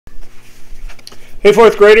Hey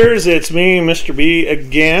fourth graders, it's me, Mr. B,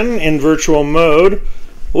 again in virtual mode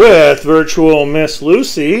with virtual Miss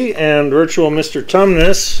Lucy and virtual Mr.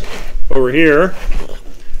 Tumnus over here.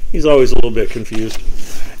 He's always a little bit confused.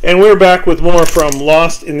 And we're back with more from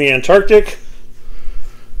Lost in the Antarctic,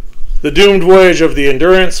 The Doomed Voyage of the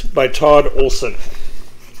Endurance by Todd Olson.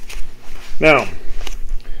 Now,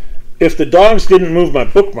 if the dogs didn't move my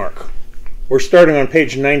bookmark, we're starting on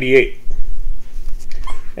page 98.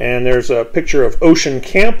 And there's a picture of Ocean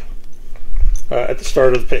Camp at the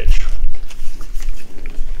start of the page.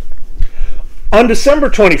 On December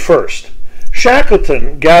 21st,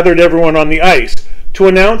 Shackleton gathered everyone on the ice to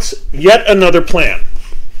announce yet another plan.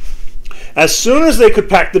 As soon as they could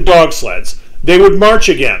pack the dog sleds, they would march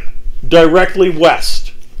again, directly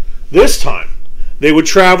west. This time, they would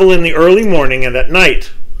travel in the early morning and at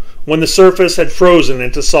night, when the surface had frozen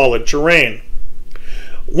into solid terrain.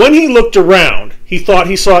 When he looked around, he thought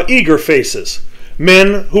he saw eager faces,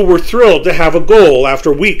 men who were thrilled to have a goal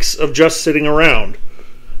after weeks of just sitting around.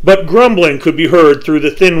 But grumbling could be heard through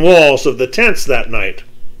the thin walls of the tents that night.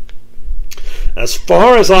 "As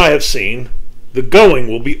far as I have seen, the going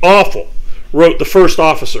will be awful," wrote the first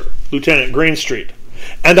officer, Lieutenant Greenstreet,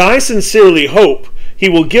 "and I sincerely hope he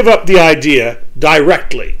will give up the idea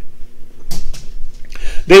directly."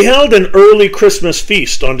 They held an early Christmas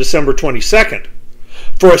feast on December 22nd.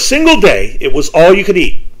 For a single day, it was all you could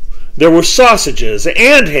eat. There were sausages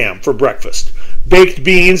and ham for breakfast, baked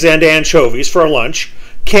beans and anchovies for lunch,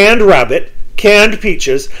 canned rabbit, canned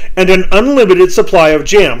peaches, and an unlimited supply of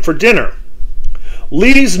jam for dinner.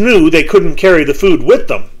 Lees knew they couldn't carry the food with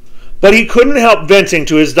them, but he couldn't help venting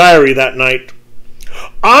to his diary that night,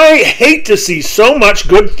 "I hate to see so much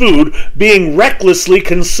good food being recklessly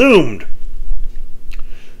consumed."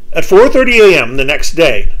 At 4:30 a.m. the next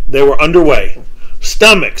day, they were underway,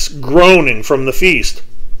 stomachs groaning from the feast.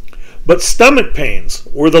 But stomach pains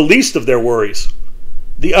were the least of their worries.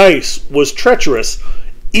 The ice was treacherous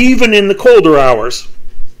even in the colder hours.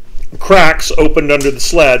 Cracks opened under the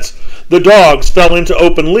sleds. The dogs fell into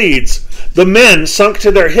open leads. The men sunk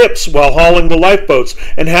to their hips while hauling the lifeboats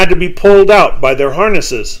and had to be pulled out by their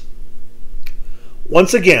harnesses.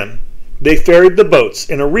 Once again, they ferried the boats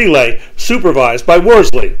in a relay supervised by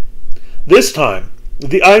Worsley. This time,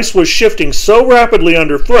 the ice was shifting so rapidly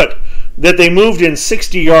underfoot that they moved in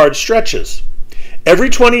 60-yard stretches. Every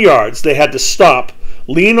 20 yards they had to stop,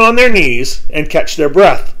 lean on their knees, and catch their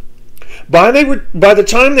breath. By the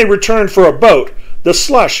time they returned for a boat, the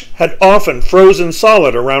slush had often frozen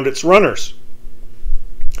solid around its runners.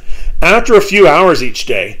 After a few hours each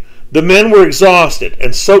day, the men were exhausted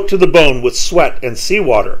and soaked to the bone with sweat and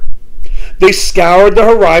seawater. They scoured the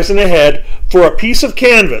horizon ahead for a piece of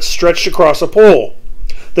canvas stretched across a pole,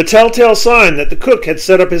 the telltale sign that the cook had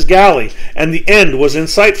set up his galley and the end was in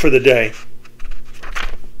sight for the day.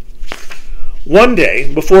 One day,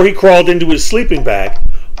 before he crawled into his sleeping bag,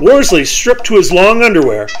 Worsley stripped to his long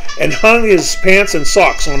underwear and hung his pants and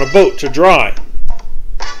socks on a boat to dry.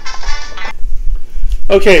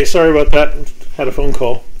 Okay, sorry about that. Had a phone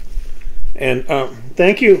call. And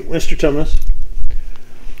thank you, Mr. Tumnus.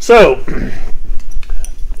 So,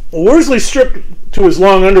 Worsley stripped to his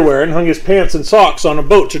long underwear and hung his pants and socks on a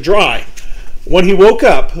boat to dry. When he woke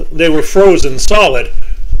up, they were frozen solid.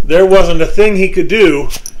 There wasn't a thing he could do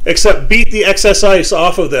except beat the excess ice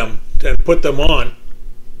off of them and put them on.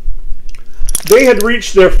 They had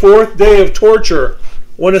reached their 4th day of torture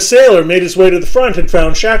when a sailor made his way to the front and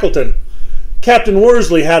found Shackleton. Captain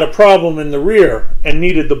Worsley had a problem in the rear and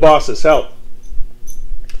needed the boss's help.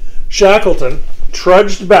 Shackleton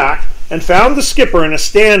trudged back and found the skipper in a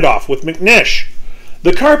standoff with McNish.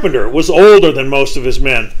 The carpenter was older than most of his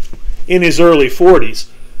men, in his early 40s.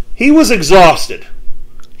 He was exhausted.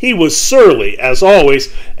 He was surly, as always,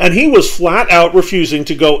 and he was flat out refusing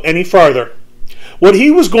to go any farther. What he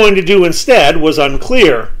was going to do instead was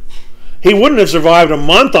unclear. He wouldn't have survived a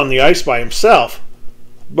month on the ice by himself.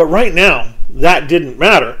 But right now, that didn't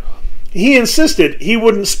matter. He insisted he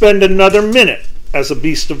wouldn't spend another minute as a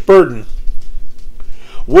beast of burden.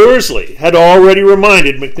 Worsley had already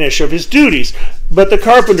reminded McNish of his duties, but the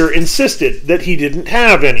carpenter insisted that he didn't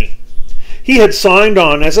have any. He had signed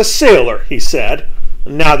on as a sailor, he said.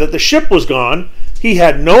 Now that the ship was gone, he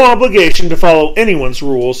had no obligation to follow anyone's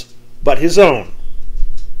rules but his own.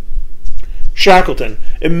 Shackleton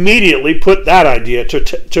immediately put that idea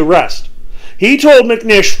to rest. He told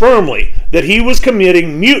McNish firmly that he was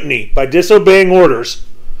committing mutiny by disobeying orders.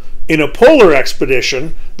 In a polar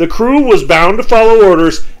expedition, the crew was bound to follow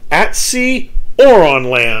orders at sea or on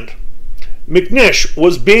land. McNish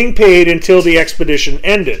was being paid until the expedition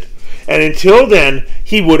ended, and until then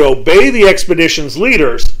he would obey the expedition's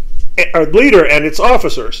leaders and its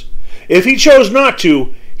officers. If he chose not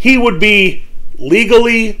to, he would be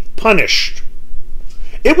legally punished.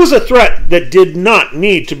 It was a threat that did not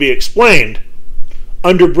need to be explained.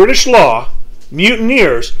 Under British law,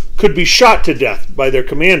 mutineers could be shot to death by their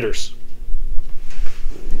commanders.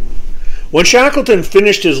 When Shackleton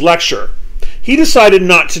finished his lecture, he decided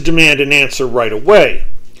not to demand an answer right away.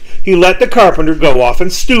 He let the carpenter go off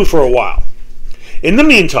and stew for a while. In the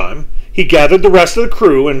meantime, he gathered the rest of the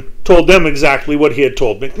crew and told them exactly what he had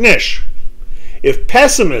told McNish. If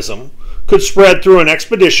pessimism could spread through an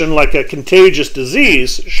expedition like a contagious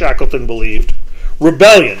disease, Shackleton believed,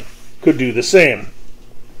 rebellion could do the same.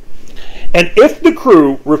 And if the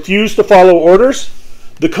crew refused to follow orders,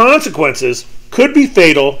 the consequences could be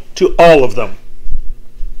fatal to all of them.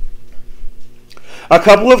 A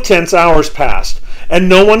couple of tense hours passed, and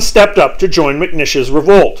no one stepped up to join McNish's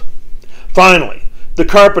revolt. Finally, the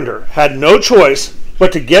carpenter had no choice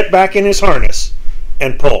but to get back in his harness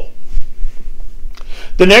and pull.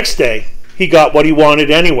 The next day, he got what he wanted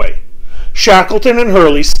anyway. Shackleton and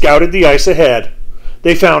Hurley scouted the ice ahead.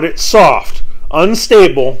 They found it soft,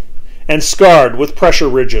 unstable, and scarred with pressure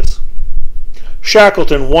ridges.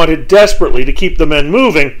 Shackleton wanted desperately to keep the men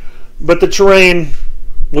moving, but the terrain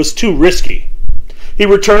was too risky. He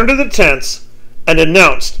returned to the tents and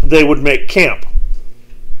announced they would make camp.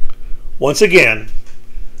 Once again,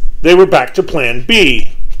 they were back to Plan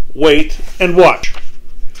B, wait and watch.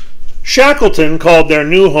 Shackleton called their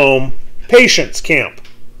new home Patience Camp,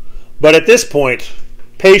 but at this point,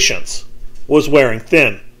 patience was wearing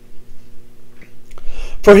thin.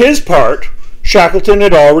 For his part, Shackleton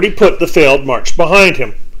had already put the failed march behind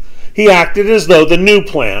him. He acted as though the new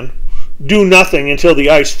plan, do nothing until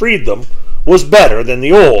the ice freed them, was better than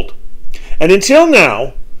the old. And until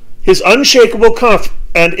now, his unshakable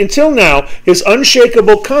confidence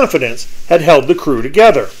had held the crew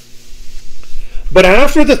together. But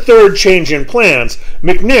after the third change in plans,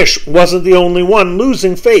 McNish wasn't the only one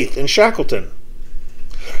losing faith in Shackleton.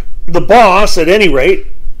 The boss, at any rate,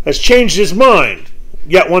 has changed his mind.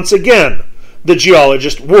 Yet once again, the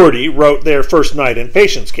geologist Wardy wrote their first night in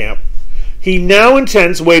Patience Camp. He now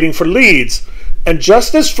intends waiting for leads, and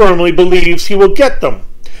just as firmly believes he will get them,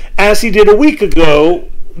 as he did a week ago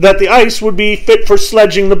that the ice would be fit for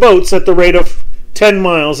sledging the boats at the rate of 10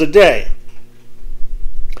 miles a day.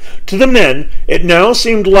 To the men, it now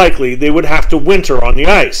seemed likely they would have to winter on the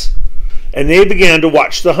ice, and they began to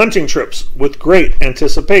watch the hunting trips with great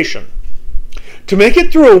anticipation. To make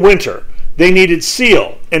it through a winter, they needed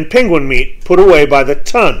seal and penguin meat put away by the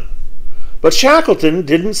ton, but Shackleton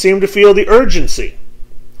didn't seem to feel the urgency.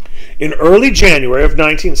 In early January of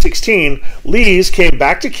 1916, Lees came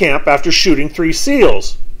back to camp after shooting 3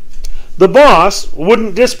 seals. The boss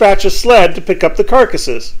wouldn't dispatch a sled to pick up the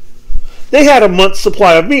carcasses. They had a month's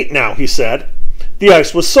supply of meat now, he said. The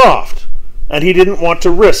ice was soft, and he didn't want to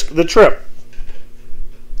risk the trip.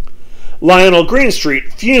 Lionel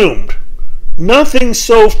Greenstreet fumed. Nothing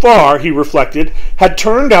so far, he reflected, had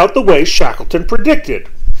turned out the way Shackleton predicted.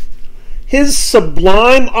 His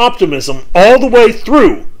sublime optimism all the way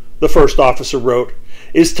through, the first officer wrote,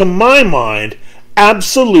 is to my mind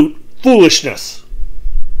absolute foolishness.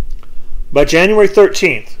 By January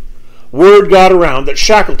 13th, word got around that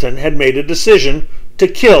Shackleton had made a decision to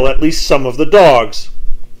kill at least some of the dogs.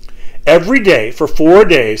 Every day for 4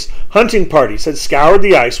 days, hunting parties had scoured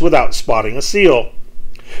the ice without spotting a seal.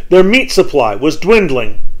 Their meat supply was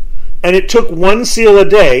dwindling, and it took 1 seal a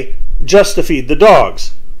day just to feed the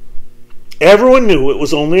dogs. Everyone knew it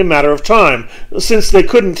was only a matter of time, since they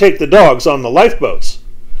couldn't take the dogs on the lifeboats.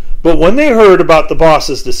 But when they heard about the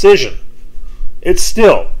boss's decision, it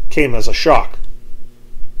still came as a shock.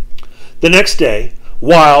 The next day,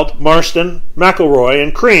 Wild, Marston, McElroy,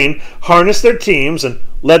 and Crean harnessed their teams and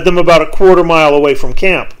led them about a quarter-mile away from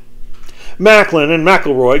camp. Macklin and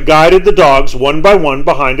McElroy guided the dogs one by one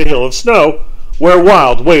behind a hill of snow, where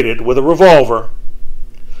Wild waited with a revolver.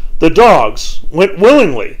 The dogs went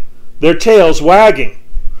willingly, their tails wagging,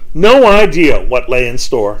 no idea what lay in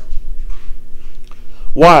store.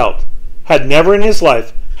 Wild had never in his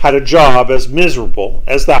life had a job as miserable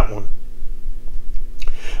as that one.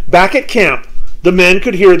 Back at camp, the men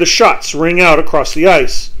could hear the shots ring out across the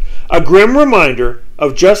ice, a grim reminder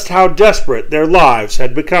of just how desperate their lives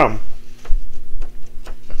had become.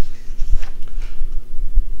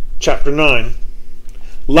 Chapter 9.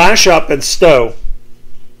 Lash up and stow.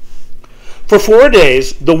 For 4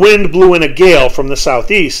 days, the wind blew in a gale from the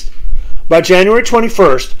southeast. By January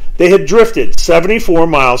 21st, they had drifted 74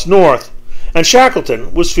 miles north, and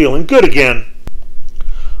Shackleton was feeling good again.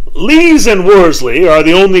 Lees and Worsley are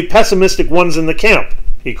the only pessimistic ones in the camp,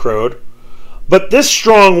 he crowed. But this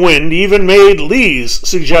strong wind even made Lee's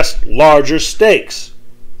suggest larger stakes.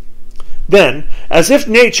 Then, as if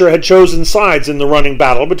nature had chosen sides in the running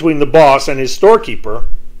battle between the boss and his storekeeper,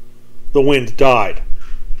 the wind died.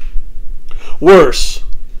 Worse,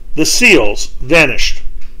 the seals vanished.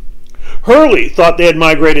 Hurley thought they had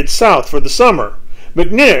migrated south for the summer.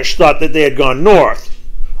 McNish thought that they had gone north.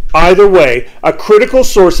 Either way, a critical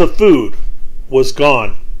source of food was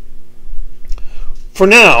gone. For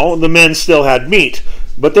now, the men still had meat,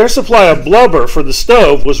 but their supply of blubber for the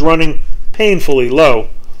stove was running painfully low.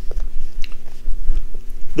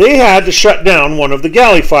 They had to shut down one of the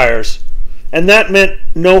galley fires, and that meant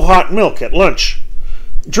no hot milk at lunch.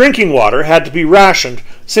 Drinking water had to be rationed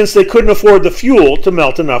since they couldn't afford the fuel to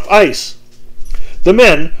melt enough ice. The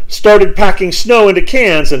men started packing snow into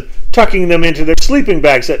cans and tucking them into their sleeping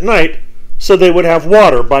bags at night so they would have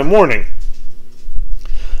water by morning.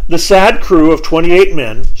 The sad crew of 28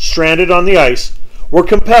 men, stranded on the ice, were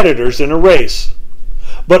competitors in a race.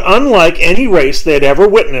 But unlike any race they had ever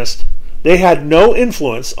witnessed, they had no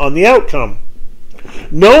influence on the outcome.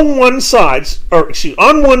 On one side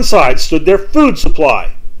stood their food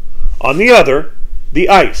supply, on the other, the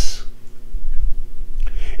ice.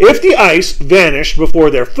 If the ice vanished before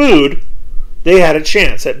their food, they had a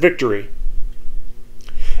chance at victory.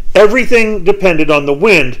 Everything depended on the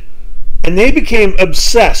wind, and they became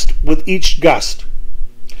obsessed with each gust.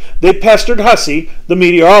 They pestered Hussey, the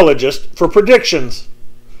meteorologist, for predictions,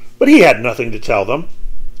 but he had nothing to tell them.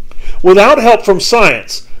 Without help from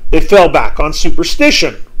science, they fell back on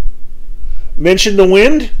superstition. Mention the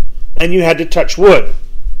wind, and you had to touch wood.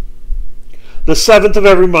 The 7th of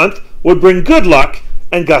every month would bring good luck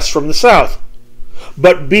and gusts from the south.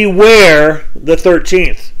 But beware the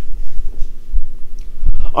 13th.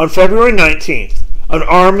 On February 19th, an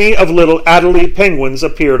army of little Adelie penguins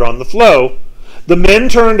appeared on the floe. The men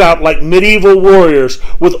turned out like medieval warriors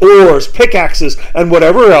with oars, pickaxes, and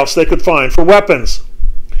whatever else they could find for weapons.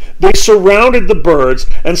 They surrounded the birds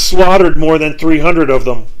and slaughtered more than 300 of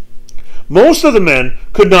them. Most of the men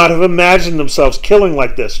could not have imagined themselves killing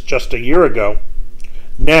like this just a year ago.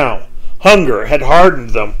 Now, hunger had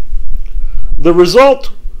hardened them. The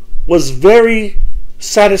result was very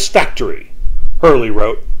satisfactory, Hurley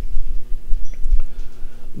wrote.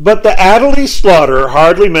 But the Adelie slaughter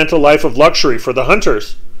hardly meant a life of luxury for the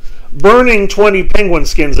hunters. Burning 20 penguin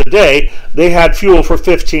skins a day, they had fuel for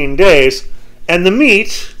 15 days, and the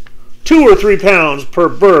meat, 2 or 3 pounds per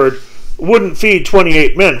bird, wouldn't feed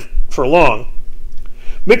 28 men for long.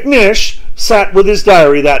 McNish sat with his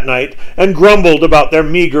diary that night and grumbled about their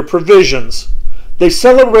meager provisions. They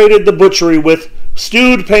celebrated the butchery with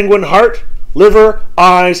stewed penguin heart, liver,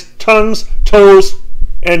 eyes, tongues, toes,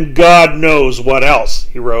 and God knows what else,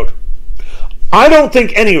 he wrote. I don't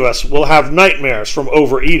think any of us will have nightmares from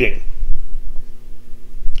overeating.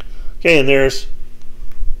 Okay, and there's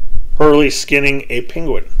Hurley skinning a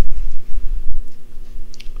penguin.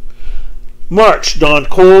 March dawned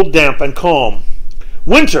cold, damp, and calm.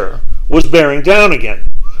 Winter was bearing down again,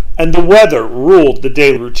 and the weather ruled the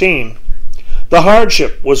daily routine. The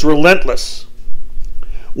hardship was relentless.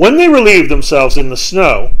 When they relieved themselves in the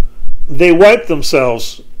snow, they wiped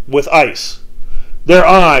themselves with ice. Their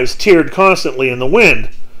eyes teared constantly in the wind.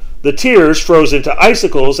 The tears froze into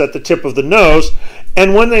icicles at the tip of the nose,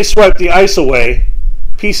 and when they swiped the ice away,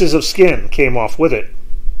 pieces of skin came off with it.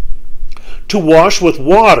 To wash with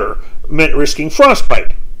water meant risking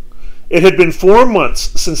frostbite. It had been 4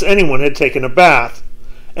 months since anyone had taken a bath,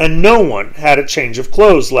 and no one had a change of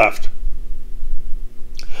clothes left.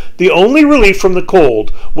 The only relief from the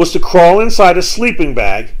cold was to crawl inside a sleeping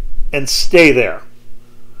bag and stay there.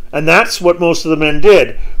 And that's what most of the men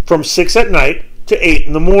did, from 6 at night to 8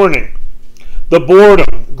 in the morning. The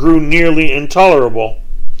boredom grew nearly intolerable.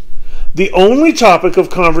 The only topic of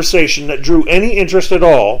conversation that drew any interest at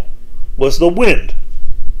all was the wind.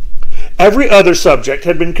 Every other subject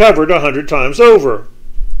had been covered 100 times over.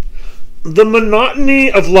 The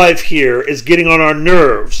monotony of life here is getting on our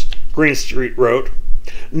nerves, Greenstreet wrote.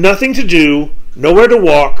 Nothing to do, nowhere to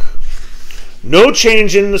walk, no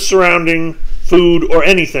change in the surrounding food or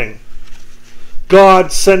anything.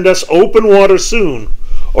 God send us open water soon,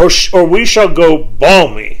 or we shall go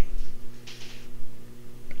balmy.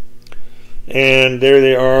 And there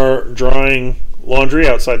they are drying laundry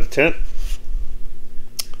outside the tent.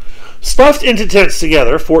 Stuffed into tents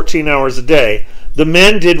together 14 hours a day, the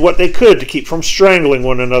men did what they could to keep from strangling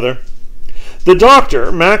one another. The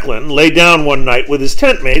doctor, Macklin, lay down one night with his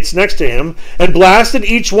tent mates next to him and blasted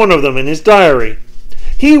each one of them in his diary.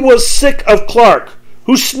 He was sick of Clark,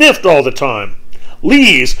 who sniffed all the time.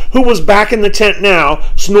 Lees, who was back in the tent now,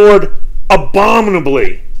 snored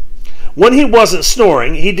abominably. When he wasn't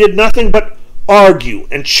snoring, he did nothing but argue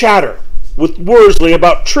and chatter with Worsley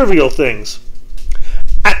about trivial things.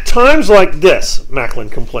 At times like this, Macklin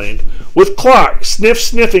complained, with Clark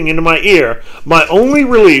sniffing into my ear, my only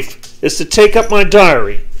relief is to take up my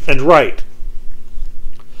diary and write.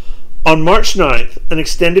 On March 9th, an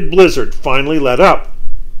extended blizzard finally let up,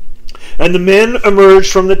 and the men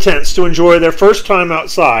emerged from the tents to enjoy their first time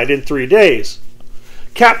outside in 3 days.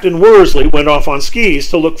 Captain Worsley went off on skis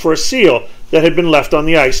to look for a seal that had been left on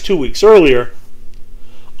the ice 2 weeks earlier.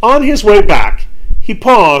 On his way back, he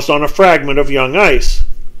paused on a fragment of young ice.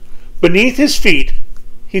 Beneath his feet,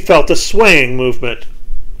 he felt a swaying movement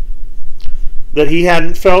that he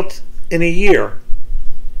hadn't felt in a year.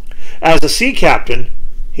 As a sea captain,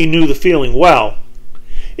 he knew the feeling well.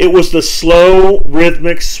 It was the slow,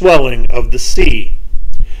 rhythmic swelling of the sea.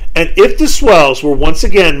 And if the swells were once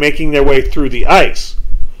again making their way through the ice,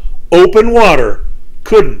 open water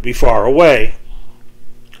couldn't be far away.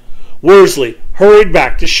 Worsley hurried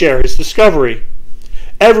back to share his discovery.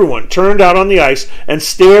 Everyone turned out on the ice and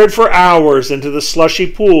stared for hours into the slushy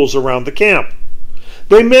pools around the camp.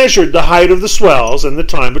 They measured the height of the swells and the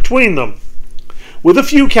time between them. With a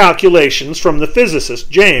few calculations from the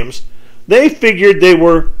physicist James, they figured they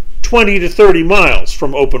were 20 to 30 miles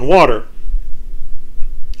from open water.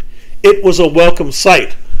 It was a welcome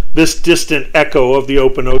sight, this distant echo of the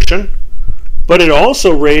open ocean, but it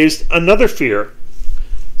also raised another fear.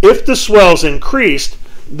 If the swells increased,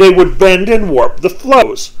 they would bend and warp the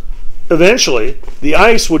floes. Eventually, the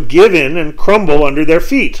ice would give in and crumble under their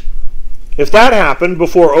feet. If that happened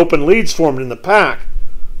before open leads formed in the pack,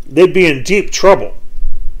 they'd be in deep trouble.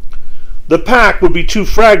 The pack would be too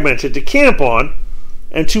fragmented to camp on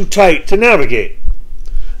and too tight to navigate.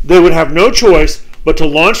 They would have no choice but to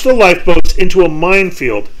launch the lifeboats into a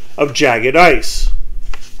minefield of jagged ice.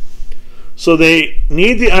 So they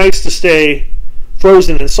need the ice to stay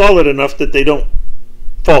frozen and solid enough that they don't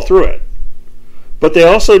fall through it. But they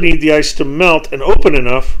also need the ice to melt and open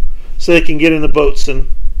enough so they can get in the boats and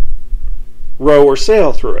row or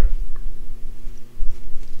sail through it.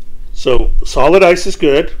 So solid ice is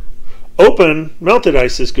good. Open, melted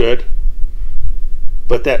ice is good.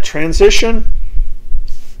 But that transition,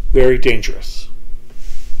 very dangerous.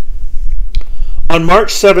 On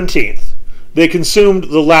March 17th, they consumed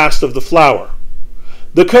the last of the flour.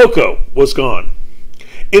 The cocoa was gone.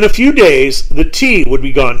 In a few days, the tea would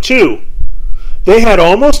be gone too. They had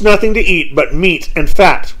almost nothing to eat but meat and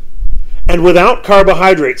fat. And without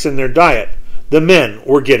carbohydrates in their diet, the men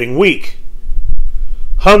were getting weak.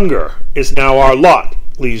 Hunger is now our lot,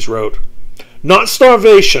 Lees wrote. Not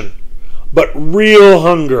starvation, but real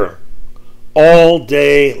hunger, all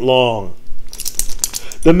day long.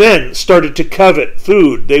 The men started to covet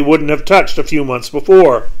food they wouldn't have touched a few months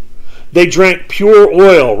before. They drank pure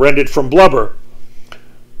oil rendered from blubber.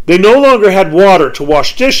 They no longer had water to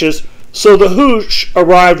wash dishes, so the hoosh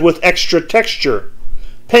arrived with extra texture,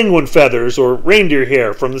 penguin feathers or reindeer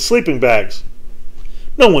hair from the sleeping bags.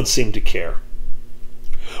 No one seemed to care.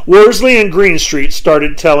 Worsley and Greenstreet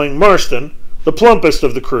started telling Marston, the plumpest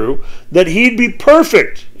of the crew, that he'd be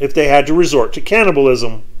perfect if they had to resort to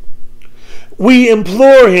cannibalism. We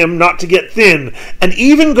implore him not to get thin, and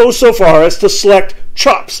even go so far as to select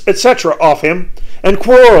chops, etc. off him, and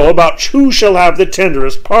quarrel about who shall have the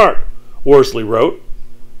tenderest part, Worsley wrote.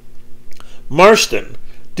 Marston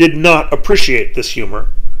did not appreciate this humor.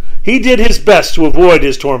 He did his best to avoid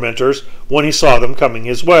his tormentors when he saw them coming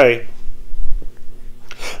his way.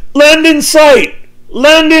 "Land in sight!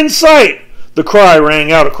 Land in sight!" the cry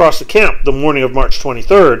rang out across the camp the morning of March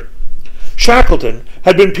 23rd. Shackleton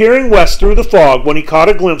had been peering west through the fog when he caught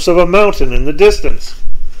a glimpse of a mountain in the distance.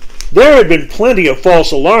 There had been plenty of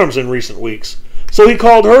false alarms in recent weeks, so he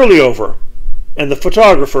called Hurley over, and the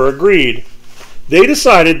photographer agreed. They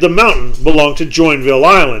decided the mountain belonged to Joinville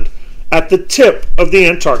Island, at the tip of the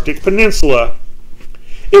Antarctic Peninsula.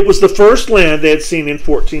 It was the first land they had seen in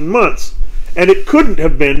 14 months, and it couldn't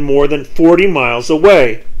have been more than 40 miles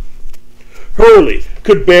away. Hurley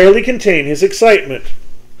could barely contain his excitement.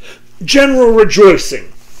 "General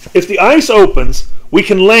rejoicing! If the ice opens, we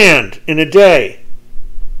can land in a day."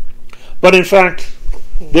 But in fact,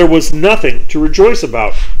 there was nothing to rejoice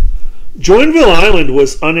about. Joinville Island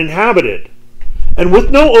was uninhabited, and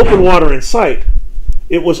with no open water in sight,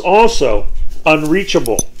 it was also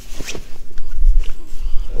unreachable.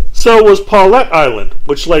 So was Paulette Island,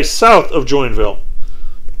 which lay south of Joinville.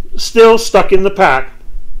 Still stuck in the pack,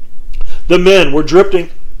 the men were drifting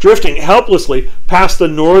helplessly past the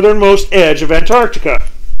northernmost edge of Antarctica.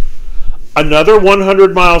 Another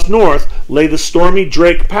 100 miles north lay the stormy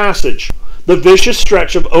Drake Passage, the vicious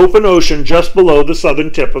stretch of open ocean just below the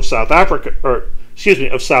southern tip of South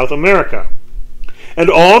America. And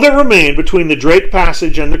all that remained between the Drake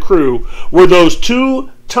Passage and the crew were those two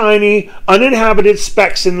tiny, uninhabited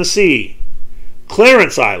specks in the sea,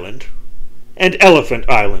 Clarence Island and Elephant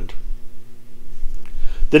Island.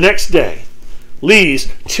 The next day,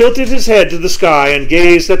 Lees tilted his head to the sky and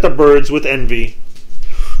gazed at the birds with envy.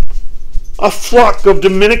 A flock of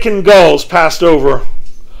Dominican gulls passed over.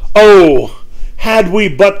 Oh, had we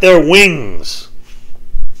but their wings!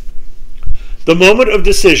 The moment of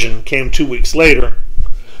decision came 2 weeks later.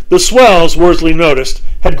 The swells, Worsley noticed,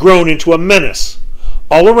 had grown into a menace.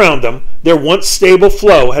 All around them, their once stable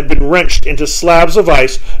flow had been wrenched into slabs of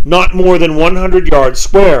ice not more than 100 yards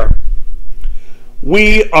square.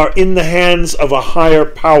 "We are in the hands of a higher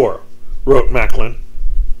power," wrote Macklin,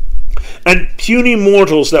 "and puny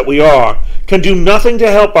mortals that we are can do nothing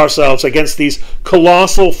to help ourselves against these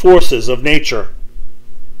colossal forces of nature."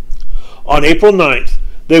 On April 9th,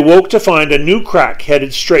 they woke to find a new crack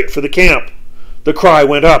headed straight for the camp. The cry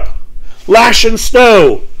went up, "Lash and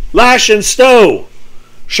stow! Lash and stow!"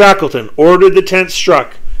 Shackleton ordered the tent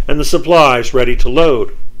struck and the supplies ready to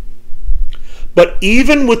load. But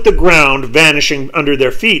even with the ground vanishing under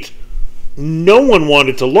their feet, no one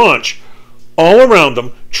wanted to launch. All around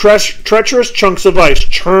them, treacherous chunks of ice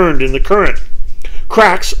churned in the current.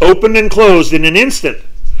 Cracks opened and closed in an instant.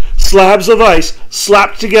 Slabs of ice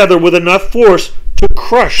slapped together with enough force to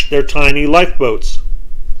crush their tiny lifeboats.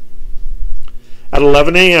 At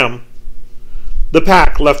 11 a.m., the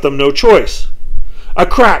pack left them no choice. A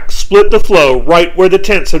crack split the floe right where the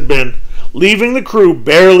tents had been, leaving the crew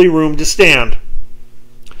barely room to stand.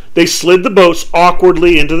 They slid the boats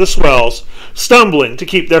awkwardly into the swells, stumbling to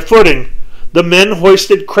keep their footing. The men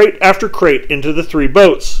hoisted crate after crate into the 3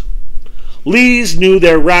 boats. Lees knew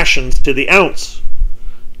their rations to the ounce.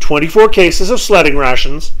 24 cases of sledding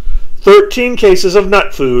rations, 13 cases of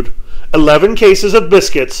nut food, 11 cases of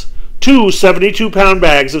biscuits, 2 72-pound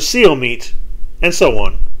bags of seal meat, and so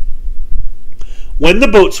on. When the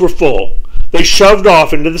boats were full, they shoved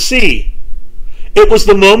off into the sea. It was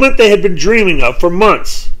the moment they had been dreaming of for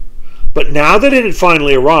months, but now that it had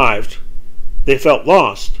finally arrived, they felt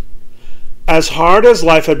lost. As hard as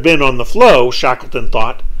life had been on the floe, Shackleton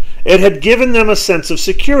thought, it had given them a sense of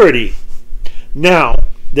security. Now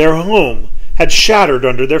their home had shattered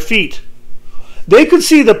under their feet. They could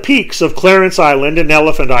see the peaks of Clarence Island and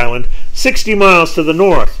Elephant Island 60 miles to the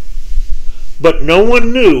north, but no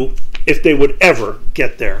one knew if they would ever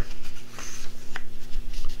get there.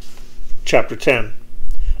 Chapter 10.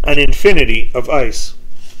 An Infinity of Ice.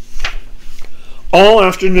 All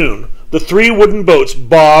afternoon, the 3 wooden boats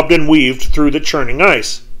bobbed and weaved through the churning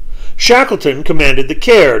ice. Shackleton commanded the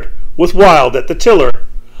Caird, with Wild at the tiller.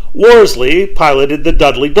 Worsley piloted the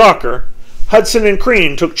Dudley Docker. Hudson and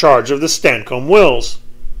Crean took charge of the Stancomb Wills.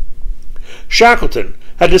 Shackleton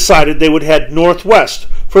had decided they would head northwest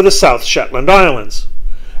for the South Shetland Islands.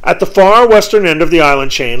 At the far western end of the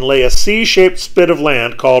island chain lay a C-shaped spit of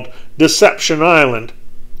land called Deception Island.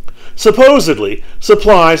 Supposedly,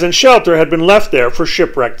 supplies and shelter had been left there for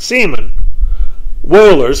shipwrecked seamen.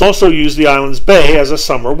 Whalers also used the island's bay as a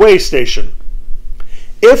summer way station.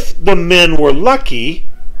 If the men were lucky,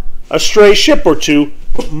 a stray ship or two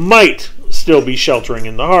might still be sheltering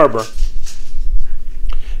in the harbor.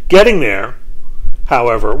 Getting there,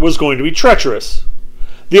 however, was going to be treacherous.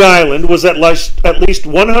 The island was at least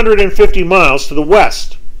 150 miles to the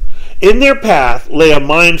west. In their path lay a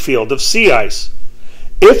minefield of sea ice.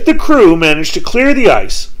 If the crew managed to clear the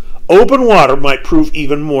ice, open water might prove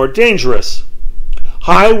even more dangerous.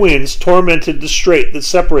 High winds tormented the strait that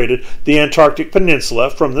separated the Antarctic peninsula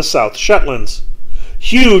from the South Shetlands.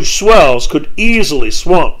 Huge swells could easily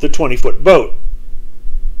swamp the 20-foot boat.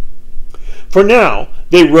 For now,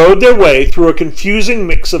 they rowed their way through a confusing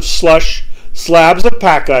mix of slush, slabs of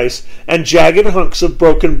pack ice, and jagged hunks of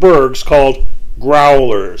broken bergs called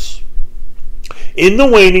growlers. In the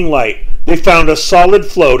waning light, they found a solid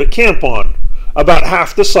floe to camp on, about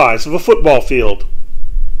half the size of a football field.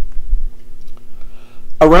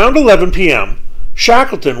 Around 11 p.m.,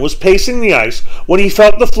 Shackleton was pacing the ice when he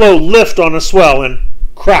felt the floe lift on a swell and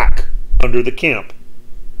crack under the camp.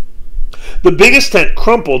 The biggest tent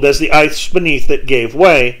crumpled as the ice beneath it gave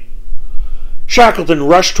way. Shackleton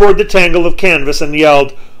rushed toward the tangle of canvas and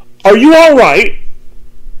yelled, "Are you all right?"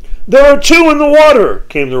 "There are 2 in the water,"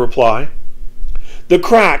 came the reply. The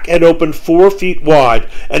crack had opened 4 feet wide,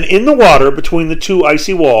 and in the water between the 2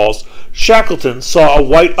 icy walls, Shackleton saw a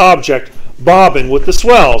white object bobbing with the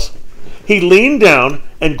swells. He leaned down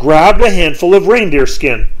and grabbed a handful of reindeer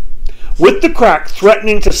skin. With the crack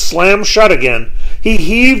threatening to slam shut again, he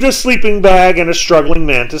heaved a sleeping bag and a struggling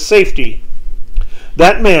man to safety.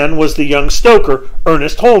 That man was the young stoker,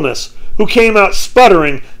 Ernest Holness, who came out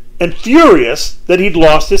sputtering and furious that he'd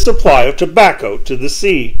lost his supply of tobacco to the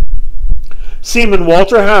sea. Seaman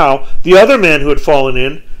Walter Howe, the other man who had fallen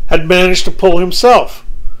in, had managed to pull himself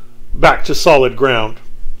back to solid ground.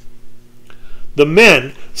 The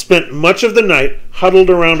men spent much of the night huddled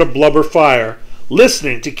around a blubber fire,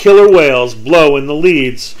 listening to killer whales blow in the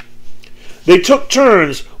leads. They took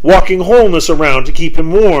turns walking Holness around to keep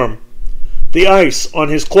him warm. The ice on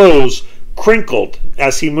his clothes crinkled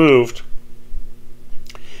as he moved.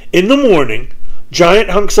 In the morning, giant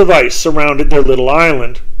hunks of ice surrounded their little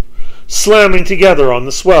island, slamming together on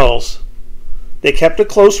the swells. They kept a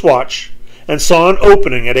close watch and saw an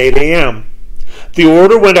opening at 8 a.m. The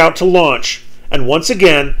order went out to launch, and once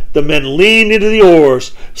again the men leaned into the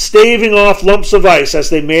oars, staving off lumps of ice as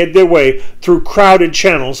they made their way through crowded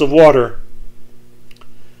channels of water.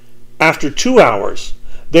 After 2 hours,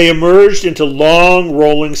 they emerged into long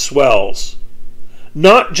rolling swells.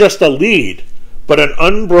 Not just a lead, but an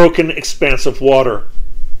unbroken expanse of water.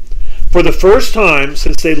 For the first time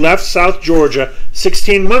since they left South Georgia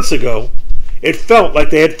 16 months ago, it felt like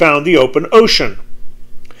they had found the open ocean.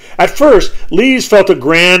 At first, Lees felt a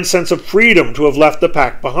grand sense of freedom to have left the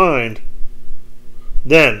pack behind.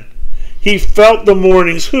 Then, he felt the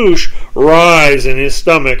morning's hoosh rise in his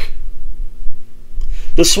stomach.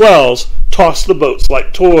 The swells tossed the boats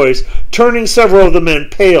like toys, turning several of the men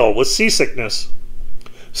pale with seasickness.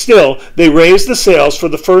 Still, they raised the sails for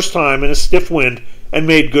the first time in a stiff wind and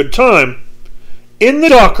made good time. In the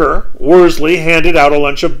docker, Worsley handed out a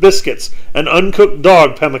lunch of biscuits and uncooked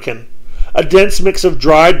dog pemmican, a dense mix of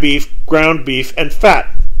dried beef, ground beef, and fat.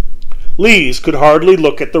 Lees could hardly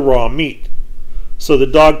look at the raw meat, so the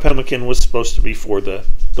dog pemmican was supposed to be for the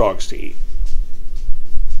dogs to eat.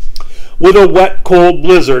 With a wet, cold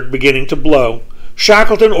blizzard beginning to blow,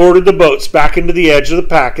 Shackleton ordered the boats back into the edge of the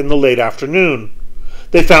pack in the late afternoon.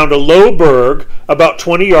 They found a low berg about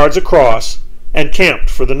 20 yards across and camped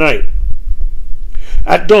for the night.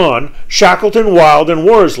 At dawn, Shackleton, Wild, and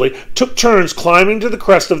Worsley took turns climbing to the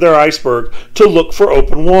crest of their iceberg to look for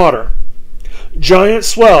open water. Giant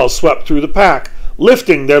swells swept through the pack,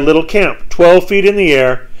 lifting their little camp 12 feet in the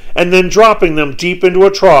air and then dropping them deep into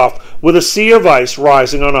a trough with a sea of ice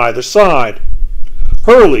rising on either side.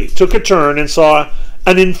 Hurley took a turn and saw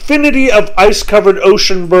an infinity of ice-covered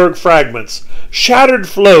ocean berg fragments, shattered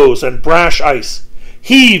floes and brash ice,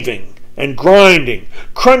 heaving and grinding,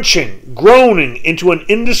 crunching, groaning into an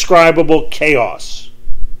indescribable chaos.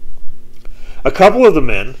 A couple of the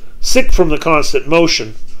men, sick from the constant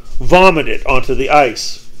motion, vomited onto the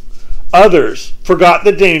ice. Others forgot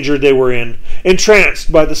the danger they were in,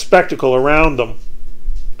 entranced by the spectacle around them.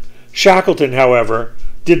 Shackleton, however,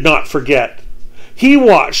 did not forget. He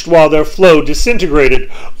watched while their floe disintegrated,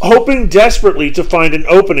 hoping desperately to find an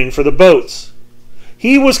opening for the boats.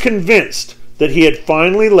 He was convinced that he had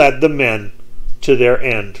finally led the men to their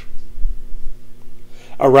end.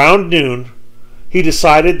 Around noon, he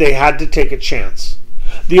decided they had to take a chance.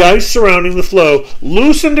 The ice surrounding the floe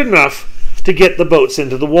loosened enough to get the boats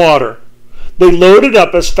into the water. They loaded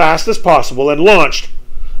up as fast as possible and launched.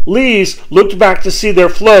 Lees looked back to see their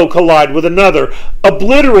floe collide with another,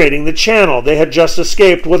 obliterating the channel they had just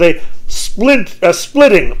escaped with a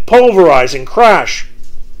splitting, pulverizing crash.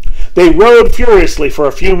 They rowed furiously for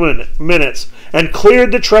a few minutes and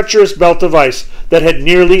cleared the treacherous belt of ice that had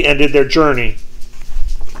nearly ended their journey.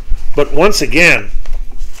 But once again,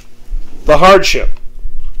 the hardship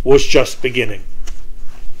was just beginning.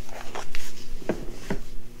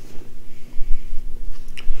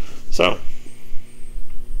 So,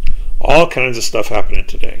 all kinds of stuff happening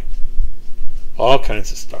today. All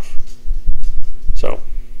kinds of stuff. So,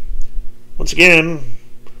 once again,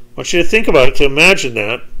 I want you to think about it, to imagine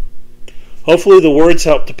that. Hopefully the words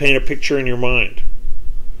help to paint a picture in your mind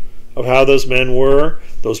of how those men were,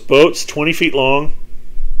 those boats, 20 feet long,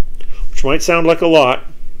 which might sound like a lot.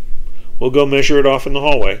 We'll go measure it off in the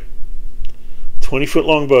hallway. 20-foot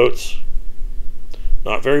long boats,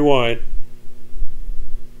 not very wide,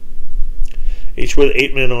 each with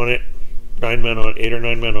 8 men on it, 9 men on it, 8 or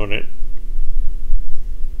 9 men on it.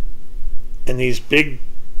 And these big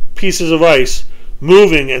pieces of ice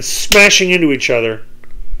moving and smashing into each other,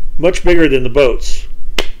 much bigger than the boats,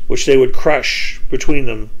 which they would crush between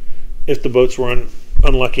them if the boats were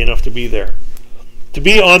unlucky enough to be there. To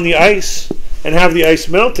be on the ice and have the ice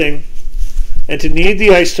melting, and to need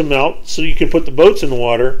the ice to melt so you can put the boats in the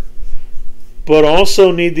water, but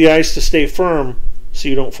also need the ice to stay firm so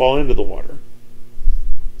you don't fall into the water.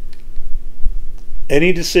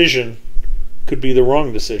 Any decision could be the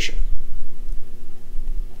wrong decision.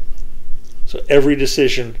 So every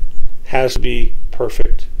decision has to be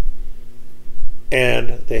perfect,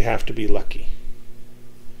 and they have to be lucky.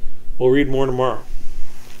 We'll read more tomorrow.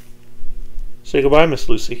 Say goodbye, Miss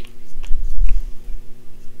Lucy.